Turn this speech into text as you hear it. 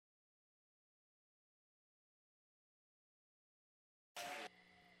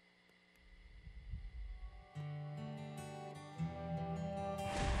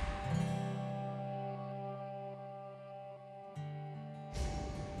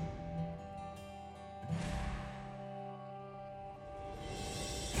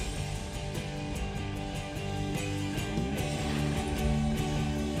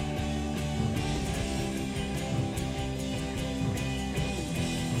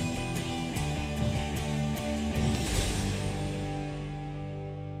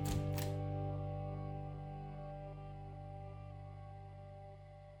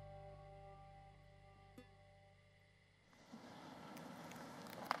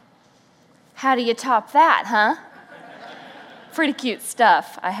How do you top that, huh? Pretty cute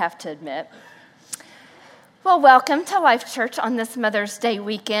stuff, I have to admit. Well, welcome to Life Church on this Mother's Day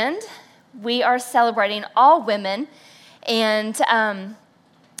weekend. We are celebrating all women, and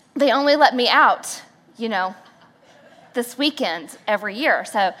they only let me out, this weekend every year.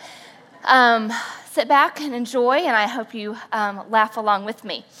 So sit back and enjoy, and I hope you laugh along with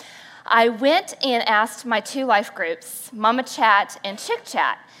me. I went and asked my two life groups, Mama Chat and Chick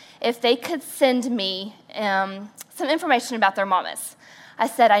Chat, if they could send me some information about their mamas. I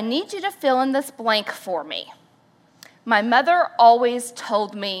said, I need you to fill in this blank for me. My mother always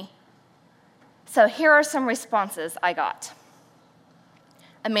told me, so here are some responses I got.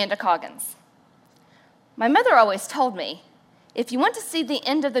 Amanda Coggins. My mother always told me, if you want to see the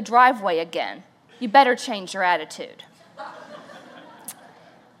end of the driveway again, you better change your attitude.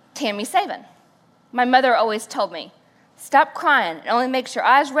 Tammy Saban. My mother always told me, stop crying. It only makes your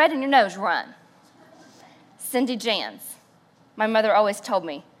eyes red and your nose run. Cindy Jans. My mother always told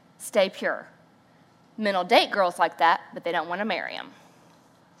me, stay pure. Men will date girls like that, but they don't want to marry them.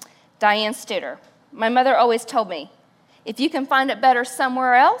 Diane Studer. My mother always told me, if you can find it better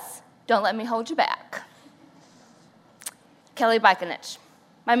somewhere else, don't let me hold you back. Kelly Bikanich.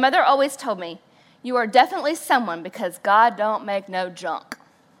 My mother always told me, you are definitely someone because God don't make no junk.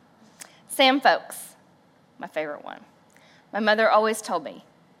 Sam Folks. My favorite one. My mother always told me,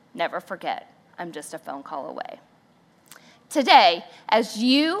 never forget, I'm just a phone call away. Today, as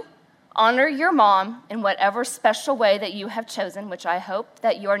you honor your mom in whatever special way that you have chosen, which I hope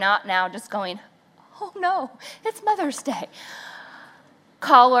that you're not now just going, oh no, it's Mother's Day.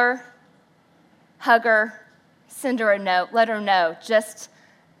 Call her, hug her, send her a note, let her know just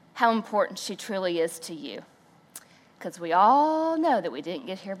how important she truly is to you. Because we all know that we didn't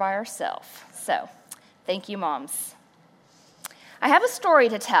get here by ourselves. So, thank you, moms. I have a story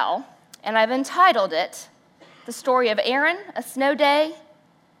to tell, and I've entitled it, The Story of Aaron, a Snow Day,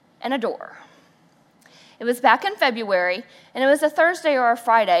 and a Door. It was back in February, and it was a Thursday or a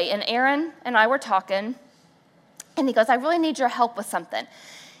Friday, and Aaron and I were talking, and he goes, I really need your help with something.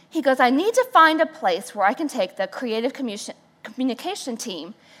 He goes, I need to find a place where I can take the creative communication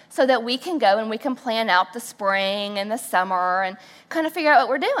team so that we can go and we can plan out the spring and the summer and kind of figure out what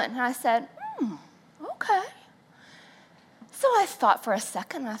we're doing. And I said, okay. So I thought for a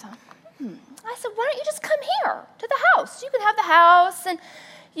second, and I thought, I said, why don't you just come here to the house? You can have the house, and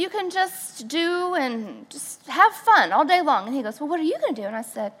you can just do and just have fun all day long. And he goes, well, what are you going to do? And I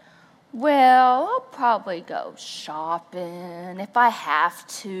said, well, I'll probably go shopping if I have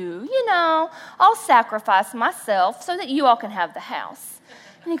to. I'll sacrifice myself so that you all can have the house.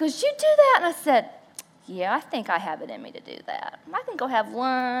 And he goes, you do that? And I said, yeah, I think I have it in me to do that. I can go have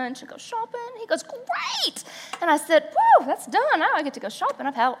lunch and go shopping. He goes, great. And I said, whoa, that's done. Now I get to go shopping.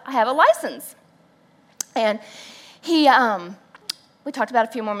 I have a license. And we talked about it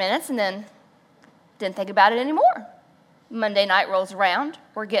a few more minutes and then didn't think about it anymore. Monday night rolls around.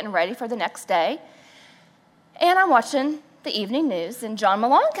 We're getting ready for the next day. And I'm watching the evening news, and John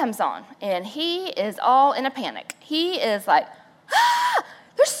Malone comes on, and he is all in a panic. He is like,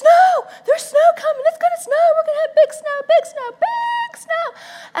 there's snow coming, it's going to snow, we're going to have big snow, big snow, big snow.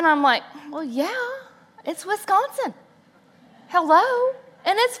 And I'm like, well, yeah, it's Wisconsin. Hello,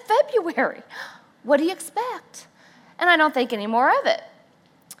 and it's February. What do you expect? And I don't think any more of it.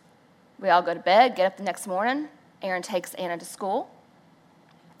 We all go to bed, get up the next morning. Aaron takes Anna to school.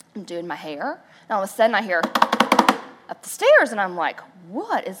 I'm doing my hair, and all of a sudden I hear up the stairs, and I'm like,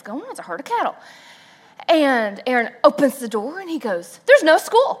 what is going on? It's a herd of cattle. And Aaron opens the door, and he goes, there's no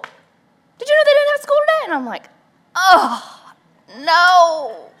school. Did you know they didn't have school today? And I'm like, oh,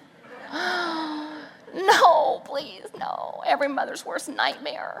 no. No, please, no. Every mother's worst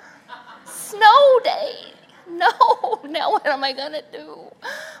nightmare. Snow day. No, now what am I going to do?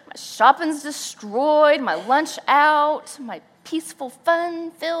 My shopping's destroyed, my lunch out, my peaceful,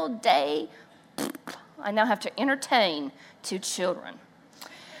 fun-filled day. I now have to entertain 2 children.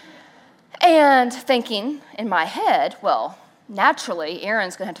 And thinking in my head, well, naturally,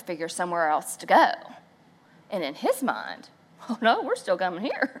 Aaron's going to have to figure somewhere else to go. And in his mind, oh no, we're still coming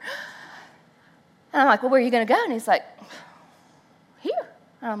here. And I'm like, well, where are you going to go? And he's like, here.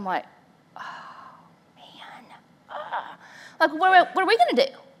 And I'm like, oh, man. Like, what are we going to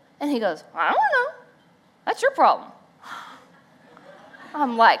do? And he goes, I don't know. That's your problem.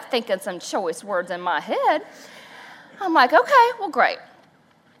 I'm like thinking some choice words in my head. I'm like, okay, well, great.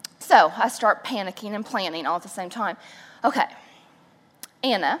 So I start panicking and planning all at the same time. Okay,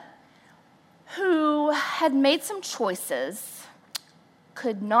 Anna, who had made some choices,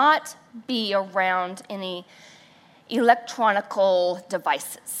 could not be around any electronical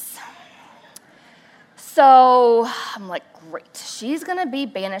devices. So I'm like, great, she's going to be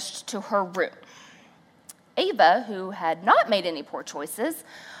banished to her room. Ava, who had not made any poor choices,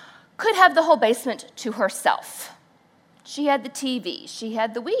 could have the whole basement to herself. She had the TV, she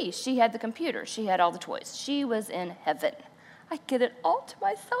had the Wii, she had the computer, she had all the toys. She was in heaven. I get it all to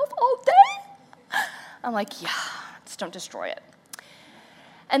myself all day. I'm like, yeah, just don't destroy it.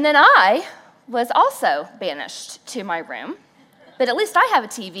 And then I was also banished to my room, but at least I have a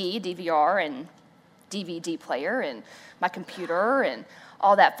TV, DVR, and DVD player, and my computer, and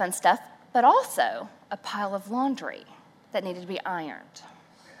all that fun stuff, but also a pile of laundry that needed to be ironed.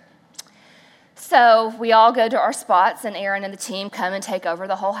 So we all go to our spots, and Aaron and the team come and take over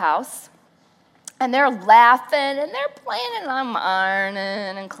the whole house. And they're laughing, and they're playing, and I'm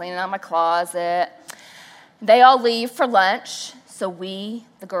ironing and cleaning out my closet. They all leave for lunch, so we,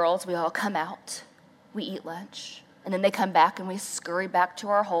 the girls, we all come out. We eat lunch, and then they come back, and we scurry back to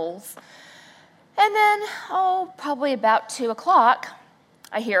our holes. And then, probably about 2 o'clock,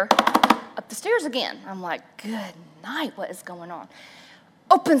 I hear up the stairs again. I'm like, good night, what is going on?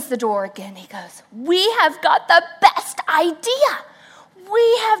 Opens the door again. He goes, we have got the best idea.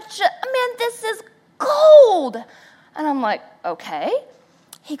 We have this is gold. And I'm like, okay.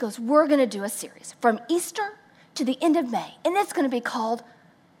 He goes, we're going to do a series from Easter to the end of May, and it's going to be called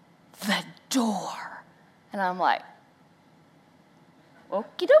The Door. And I'm like,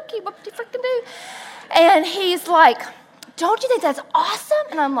 okie dokie, what do you freaking do? And he's like, don't you think that's awesome?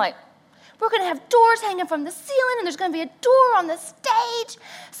 And I'm like, we're going to have doors hanging from the ceiling, and there's going to be a door on the stage.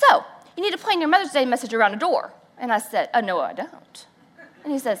 So you need to plan your Mother's Day message around a door. And I said, oh, no, I don't.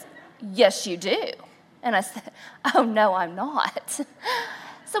 And he says, yes, you do. And I said, oh, no, I'm not.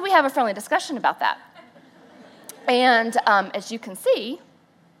 So we have a friendly discussion about that. And as you can see,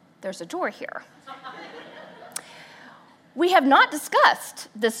 there's a door here. We have not discussed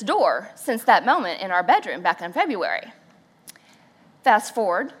this door since that moment in our bedroom back in February. Fast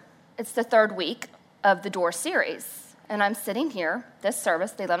forward, it's the 3rd week of the door series, and I'm sitting here, this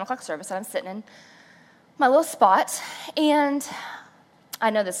service, the 11 o'clock service, and I'm sitting in my little spot, and I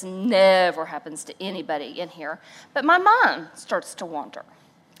know this never happens to anybody in here, but my mind starts to wander.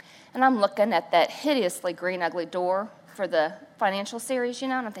 And I'm looking at that hideously green, ugly door for the financial series,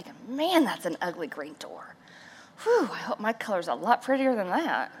 and I'm thinking, man, that's an ugly green door. Whew, I hope my color's a lot prettier than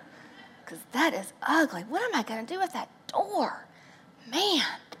that, because that is ugly. What am I going to do with that door? Man,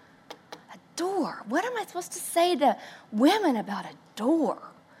 a door. What am I supposed to say to women about a door?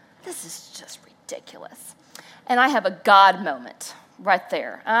 This is just ridiculous. And I have a God moment right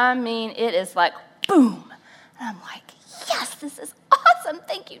there. I mean, it is like, boom. And I'm like, yes, this is awesome.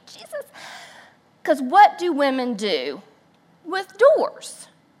 Thank you, Jesus. Because what do women do with doors?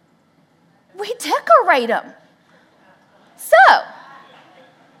 We decorate them. So,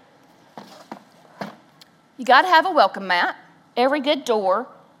 you got to have a welcome mat. Every good door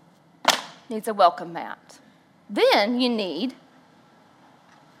needs a welcome mat. Then you need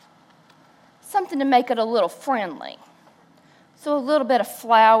something to make it a little friendly. So a little bit of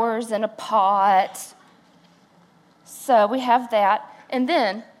flowers in a pot. So we have that. And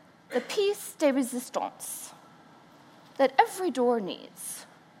then the piece de resistance that every door needs,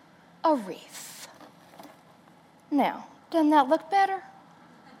 a wreath. Now, doesn't that look better?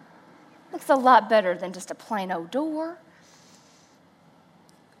 Looks a lot better than just a plain old door.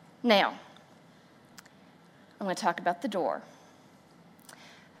 Now, I'm going to talk about the door.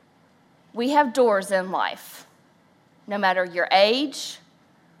 We have doors in life. No matter your age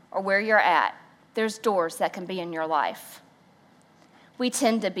or where you're at, there's doors that can be in your life. We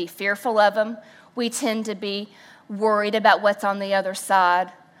tend to be fearful of them. We tend to be worried about what's on the other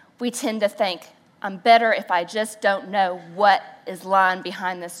side. We tend to think, I'm better if I just don't know what is lying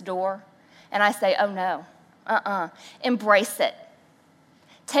behind this door. And I say, oh no, embrace it.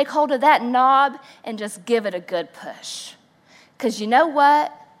 Take hold of that knob and just give it a good push. Because you know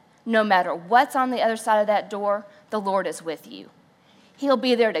what? No matter what's on the other side of that door, the Lord is with you. He'll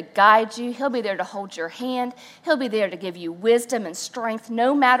be there to guide you. He'll be there to hold your hand. He'll be there to give you wisdom and strength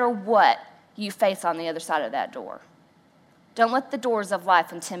no matter what you face on the other side of that door. Don't let the doors of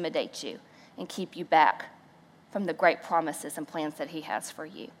life intimidate you and keep you back from the great promises and plans that he has for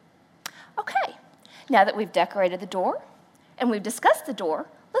you. Okay, now that we've decorated the door and we've discussed the door,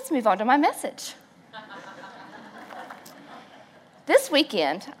 let's move on to my message. This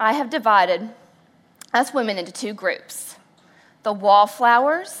weekend, I have divided us women into two groups, the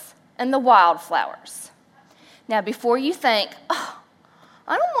wallflowers and the wildflowers. Now, before you think, oh,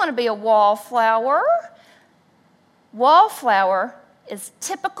 I don't want to be a wallflower. Wallflower is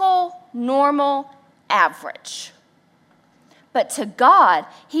typical, normal, average. But to God,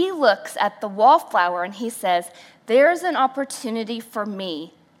 he looks at the wallflower and he says, there's an opportunity for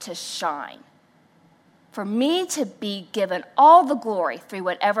me to shine, for me to be given all the glory through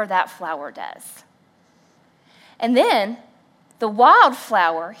whatever that flower does. And then the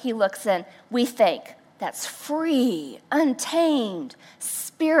wildflower, he looks in, we think, that's free, untamed,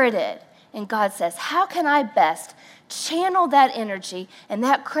 spirited. And God says, how can I best channel that energy and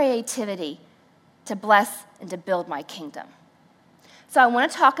that creativity to bless and to build my kingdom? So I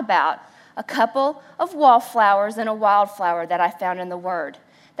want to talk about a couple of wallflowers and a wildflower that I found in the Word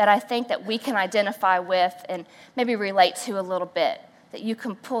that I think that we can identify with and maybe relate to a little bit, that you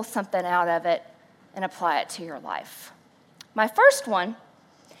can pull something out of it and apply it to your life. My first one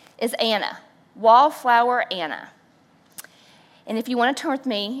is Anna, wallflower Anna. And if you want to turn with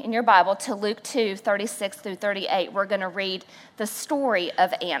me in your Bible to Luke 2, 36 through 38, we're going to read the story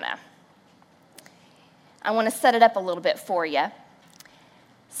of Anna. I want to set it up a little bit for you.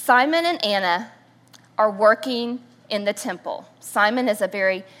 Simon and Anna are working in the temple. Simon is a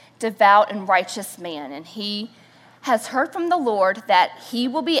very devout and righteous man, and he has heard from the Lord that he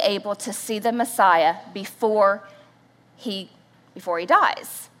will be able to see the Messiah before he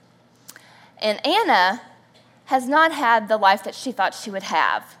dies. And Anna has not had the life that she thought she would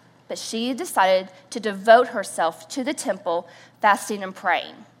have, but she decided to devote herself to the temple, fasting and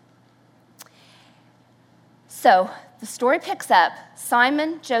praying. So the story picks up.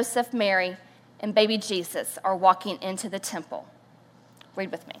 Simon, Joseph, Mary, and baby Jesus are walking into the temple.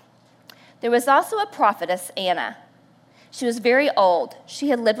 Read with me. There was also a prophetess, Anna. She was very old. She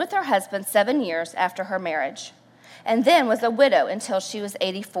had lived with her husband 7 years after her marriage, and then was a widow until she was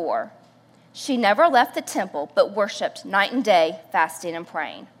 84. She never left the temple, but worshiped night and day, fasting and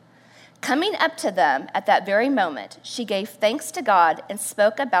praying. Coming up to them at that very moment, she gave thanks to God and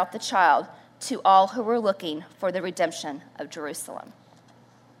spoke about the child to all who were looking for the redemption of Jerusalem.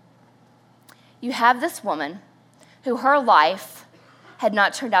 You have this woman who her life had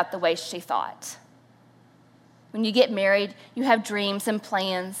not turned out the way she thought. When you get married, you have dreams and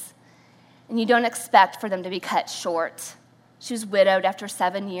plans, and you don't expect for them to be cut short. She was widowed after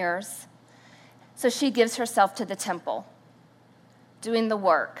 7 years. So she gives herself to the temple, doing the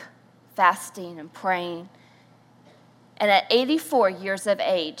work, fasting and praying. And at 84 years of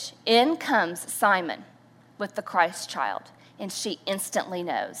age, in comes Simon with the Christ child, and she instantly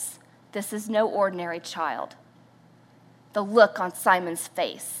knows this is no ordinary child. The look on Simon's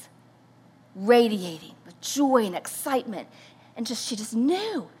face, radiating with joy and excitement, and she just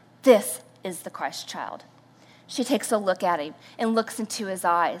knew this is the Christ child. She takes a look at him and looks into his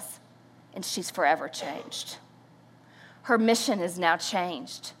eyes, and she's forever changed. Her mission is now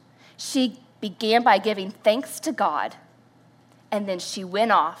changed. She began by giving thanks to God, and then she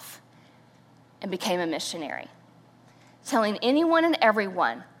went off and became a missionary, telling anyone and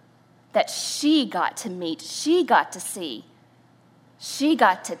everyone that she got to meet, she got to see, she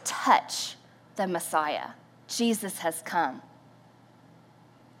got to touch the Messiah. Jesus has come.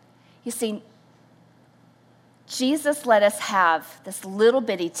 You see, Jesus let us have this little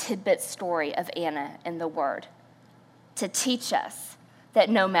bitty tidbit story of Anna in the Word to teach us that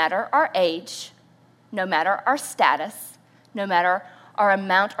no matter our age, no matter our status, no matter our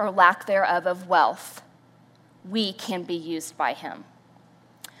amount or lack thereof of wealth, we can be used by him.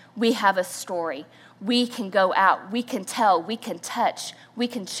 We have a story. We can go out. We can tell. We can touch. We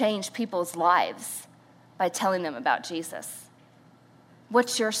can change people's lives by telling them about Jesus.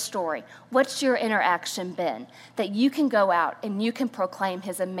 What's your story? What's your interaction been that you can go out and you can proclaim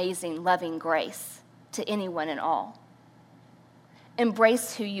his amazing, loving grace to anyone and all?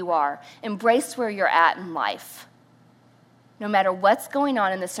 Embrace who you are. Embrace where you're at in life. No matter what's going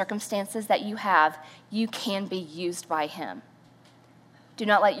on in the circumstances that you have, you can be used by him. Do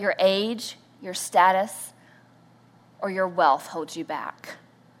not let your age, your status, or your wealth hold you back.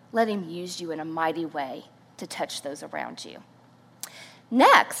 Let him use you in a mighty way to touch those around you.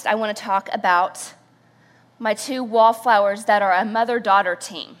 Next, I want to talk about my two wallflowers that are a mother-daughter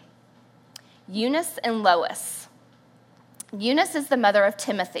team, Eunice and Lois. Eunice is the mother of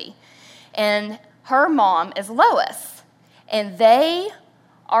Timothy, and her mom is Lois, and they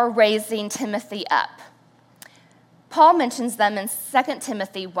are raising Timothy up. Paul mentions them in 2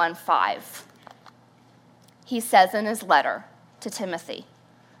 Timothy 1:5. He says in his letter to Timothy,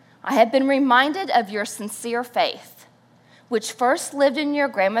 I have been reminded of your sincere faith, which first lived in your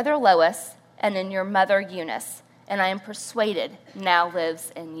grandmother Lois and in your mother Eunice, and I am persuaded now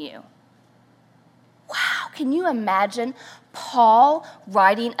lives in you. Wow, can you imagine Paul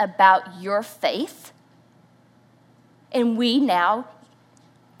writing about your faith? And we now,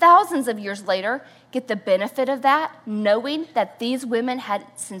 thousands of years later, get the benefit of that, knowing that these women had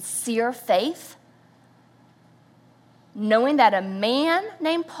sincere faith, knowing that a man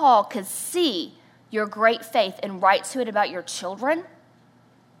named Paul could see your great faith and write to it about your children.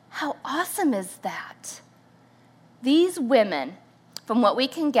 How awesome is that? These women, from what we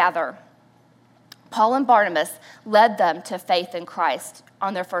can gather, Paul and Barnabas led them to faith in Christ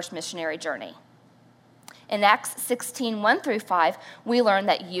on their first missionary journey. In Acts 16, 1-5, we learn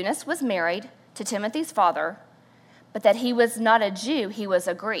that Eunice was married to Timothy's father, but that he was not a Jew, he was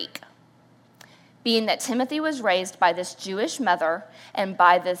a Greek. Being that Timothy was raised by this Jewish mother and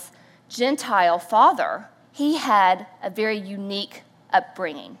by this Gentile father, he had a very unique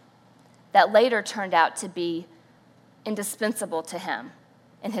upbringing that later turned out to be indispensable to him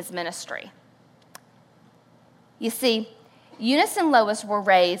in his ministry. You see, Eunice and Lois were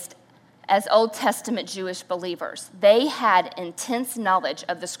raised as Old Testament Jewish believers. They had intense knowledge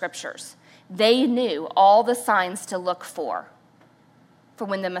of the scriptures. They knew all the signs to look for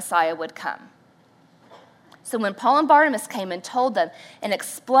when the Messiah would come. So when Paul and Barnabas came and told them and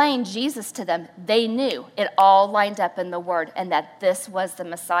explained Jesus to them, they knew it all lined up in the Word and that this was the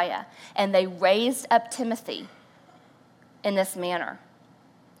Messiah. And they raised up Timothy in this manner.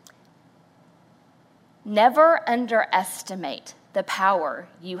 Never underestimate the power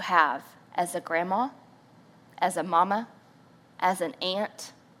you have as a grandma, as a mama, as an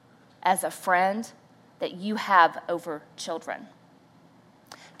aunt, as a friend, that you have over children.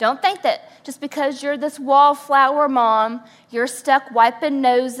 Don't think that just because you're this wallflower mom, you're stuck wiping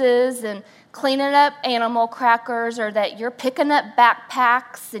noses and cleaning up animal crackers, or that you're picking up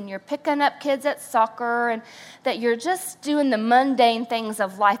backpacks and you're picking up kids at soccer, and that you're just doing the mundane things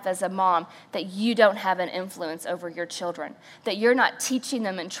of life as a mom, that you don't have an influence over your children, that you're not teaching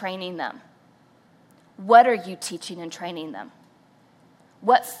them and training them. What are you teaching and training them?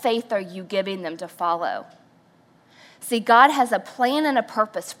 What faith are you giving them to follow? See, God has a plan and a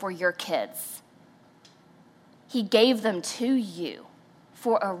purpose for your kids. He gave them to you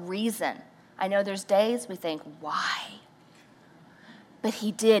for a reason. I know there's days we think, why? But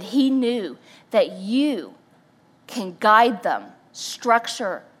he did. He knew that you can guide them,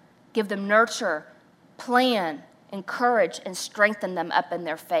 structure, give them nurture, plan, encourage, and strengthen them up in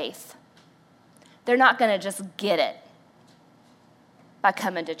their faith. They're not going to just get it by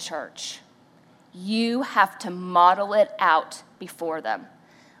coming to church. You have to model it out before them.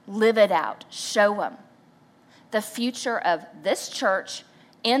 Live it out. Show them. The future of this church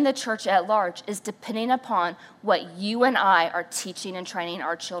and the church at large is depending upon what you and I are teaching and training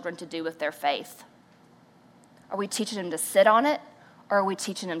our children to do with their faith. Are we teaching them to sit on it, or are we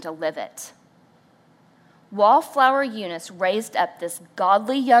teaching them to live it? Wallflower Eunice raised up this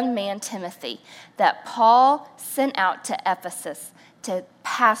godly young man, Timothy, that Paul sent out to Ephesus to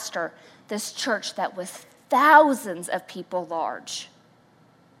pastor this church that was thousands of people large.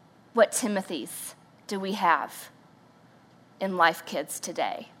 What Timothys do we have in Life Kids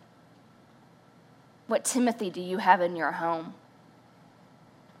today? What Timothy do you have in your home?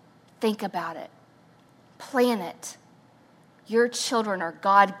 Think about it. Plan it. Your children are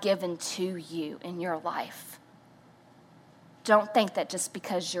God-given to you in your life. Don't think that just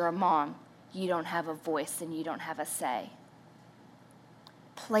because you're a mom, you don't have a voice and you don't have a say.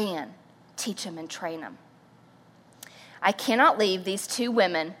 Plan. Teach them and train them. I cannot leave these two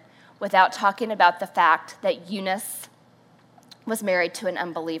women without talking about the fact that Eunice was married to an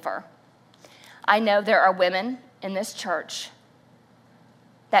unbeliever. I know there are women in this church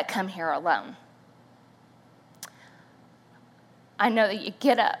that come here alone. I know that you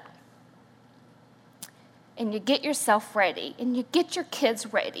get up and you get yourself ready and you get your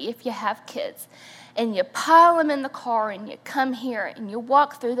kids ready if you have kids, and you pile them in the car and you come here and you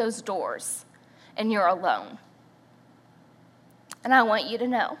walk through those doors and you're alone. And I want you to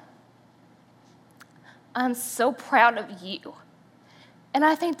know, I'm so proud of you. And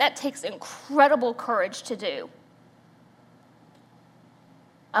I think that takes incredible courage to do.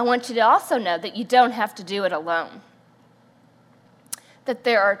 I want you to also know that you don't have to do it alone. That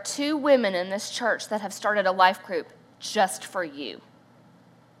there are 2 women in this church that have started a life group just for you.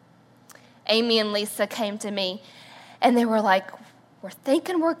 Amy and Lisa came to me, and they were like, we're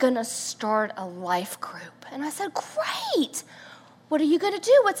thinking we're going to start a life group. And I said, great. What are you going to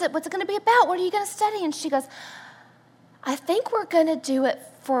do? What's it going to be about? What are you going to study? And she goes, I think we're going to do it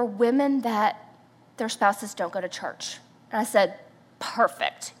for women that their spouses don't go to church. And I said,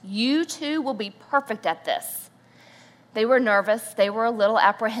 perfect. You 2 will be perfect at this. They were nervous. They were a little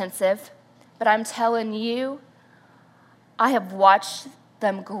apprehensive. But I'm telling you, I have watched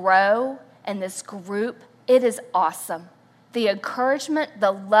them grow in this group. It is awesome. The encouragement,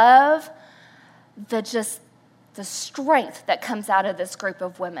 the love, the strength that comes out of this group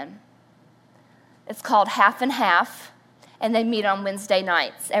of women. It's called Half and Half, and they meet on Wednesday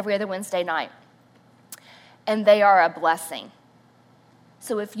nights, every other Wednesday night. And they are a blessing.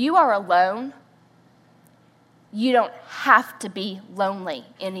 So if you are alone, you don't have to be lonely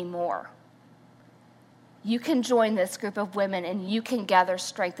anymore. You can join this group of women, and you can gather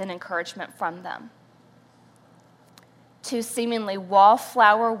strength and encouragement from them. 2 seemingly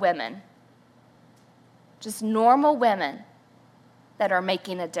wallflower women, just normal women that are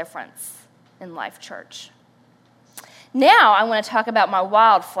making a difference in Life Church. Now I want to talk about my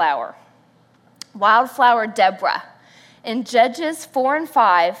wildflower Deborah. In Judges 4 and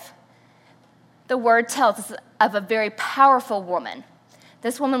 5, the word tells us of a very powerful woman.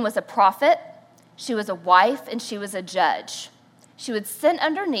 This woman was a prophet, she was a wife, and she was a judge. She would sit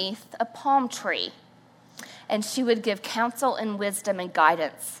underneath a palm tree, and she would give counsel and wisdom and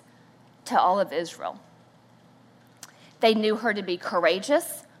guidance to all of Israel. They knew her to be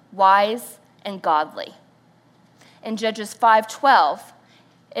courageous, wise, and godly. In Judges 5:12,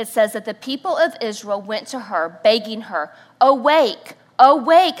 it says that the people of Israel went to her, begging her, "Awake,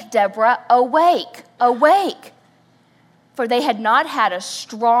 awake, Deborah, awake, awake." For they had not had a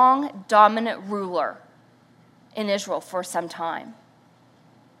strong, dominant ruler in Israel for some time.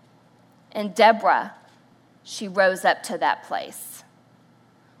 And Deborah, she rose up to that place.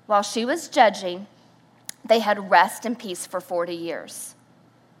 While she was judging, they had rest and peace for 40 years.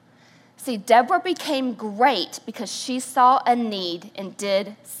 See, Deborah became great because she saw a need and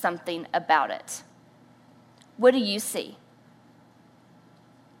did something about it. What do you see?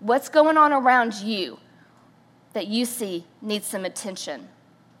 What's going on around you that you see needs some attention,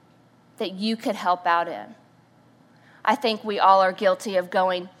 that you could help out in? I think we all are guilty of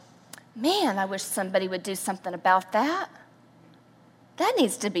going, man, I wish somebody would do something about that. That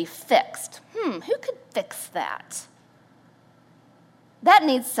needs to be fixed. Who could fix that? That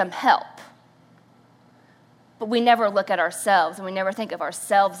needs some help. But we never look at ourselves, and we never think of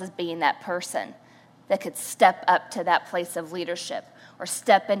ourselves as being that person that could step up to that place of leadership or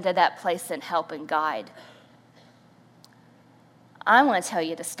step into that place and help and guide. I want to tell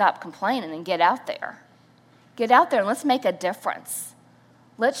you to stop complaining and get out there. Get out there and let's make a difference.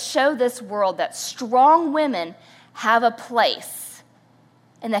 Let's show this world that strong women have a place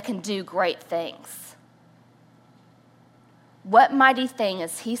and that can do great things. What mighty thing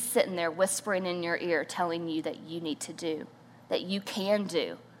is he sitting there whispering in your ear telling you that you need to do, that you can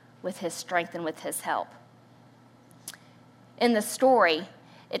do with his strength and with his help? In the story,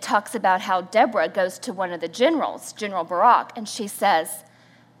 it talks about how Deborah goes to one of the generals, General Barak, and she says,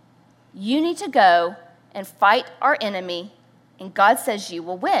 you need to go and fight our enemy, and God says you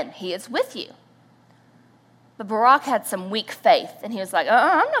will win. He is with you. But Barak had some weak faith, and he was like,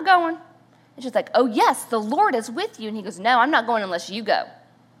 I'm not going. And she's like, oh, yes, the Lord is with you. And he goes, no, I'm not going unless you go.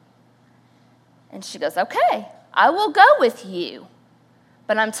 And she goes, okay, I will go with you.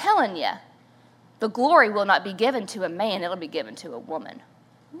 But I'm telling you, the glory will not be given to a man. It'll be given to a woman.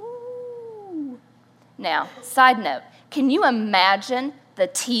 Ooh. Now, side note, can you imagine the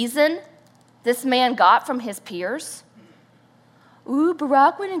teasing this man got from his peers? Ooh,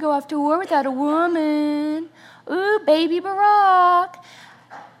 Barak wouldn't go off to war without a woman. Ooh, baby Barak.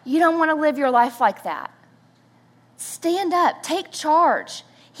 You don't want to live your life like that. Stand up. Take charge.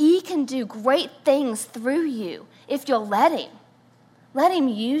 He can do great things through you if you'll let him. Let him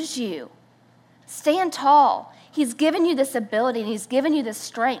use you. Stand tall. He's given you this ability and he's given you this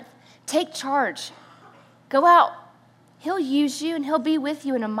strength. Take charge. Go out. He'll use you and he'll be with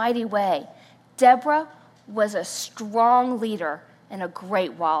you in a mighty way. Deborah was a strong leader and a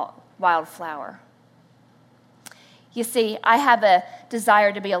great wildflower. You see, I have a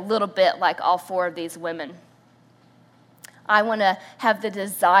desire to be a little bit like all four of these women. I want to have the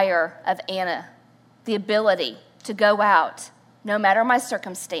desire of Anna, the ability to go out, no matter my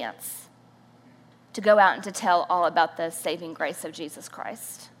circumstance, to go out and to tell all about the saving grace of Jesus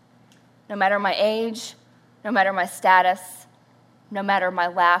Christ. no matter my age, no matter my status, no matter my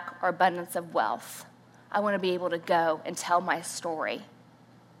lack or abundance of wealth. I want to be able to go and tell my story.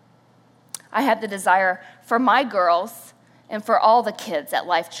 I have the desire for my girls and for all the kids at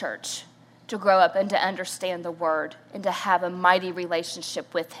Life Church to grow up and to understand the Word and to have a mighty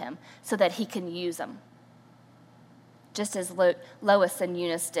relationship with Him so that He can use them, just as Lois and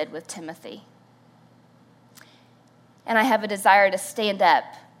Eunice did with Timothy. And I have a desire to stand up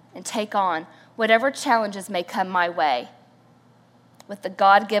and take on whatever challenges may come my way with the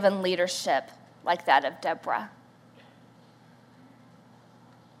God-given leadership like that of Deborah.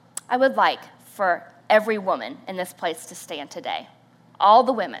 I would like for every woman in this place to stand today. All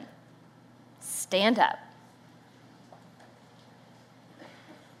the women, stand up.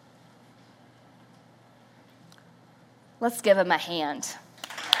 Let's give them a hand.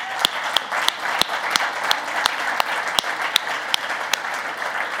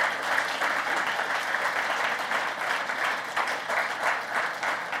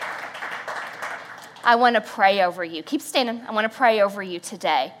 I want to pray over you. Keep standing. I want to pray over you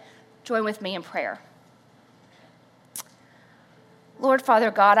today. Join with me in prayer. Lord, Father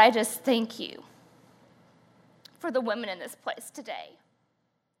God, I just thank you for the women in this place today.